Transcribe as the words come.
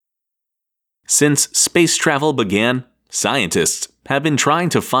Since space travel began, scientists have been trying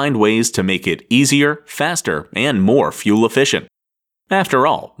to find ways to make it easier, faster, and more fuel efficient. After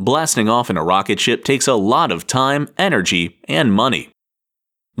all, blasting off in a rocket ship takes a lot of time, energy, and money.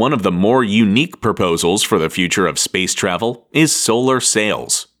 One of the more unique proposals for the future of space travel is solar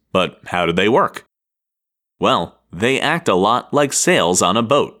sails. But how do they work? Well, they act a lot like sails on a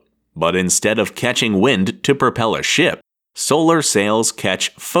boat, but instead of catching wind to propel a ship, solar sails catch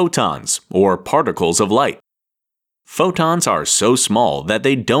photons, or particles of light. Photons are so small that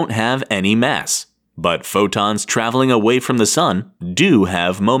they don't have any mass, but photons traveling away from the sun do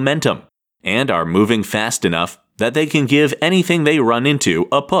have momentum, and are moving fast enough that they can give anything they run into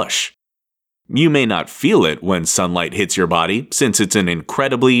a push. You may not feel it when sunlight hits your body since it's an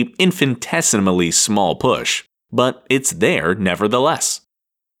incredibly, infinitesimally small push, but it's there nevertheless.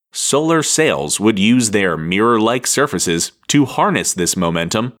 Solar sails would use their mirror-like surfaces to harness this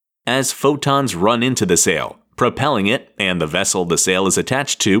momentum as photons run into the sail, propelling it and the vessel the sail is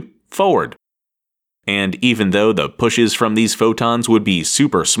attached to forward. And even though the pushes from these photons would be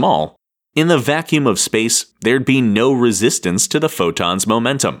super small, in the vacuum of space, there'd be no resistance to the photon's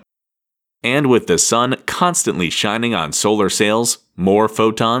momentum. And with the sun constantly shining on solar sails, more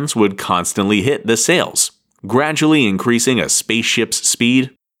photons would constantly hit the sails, gradually increasing a spaceship's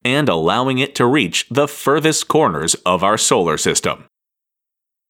speed and allowing it to reach the furthest corners of our solar system.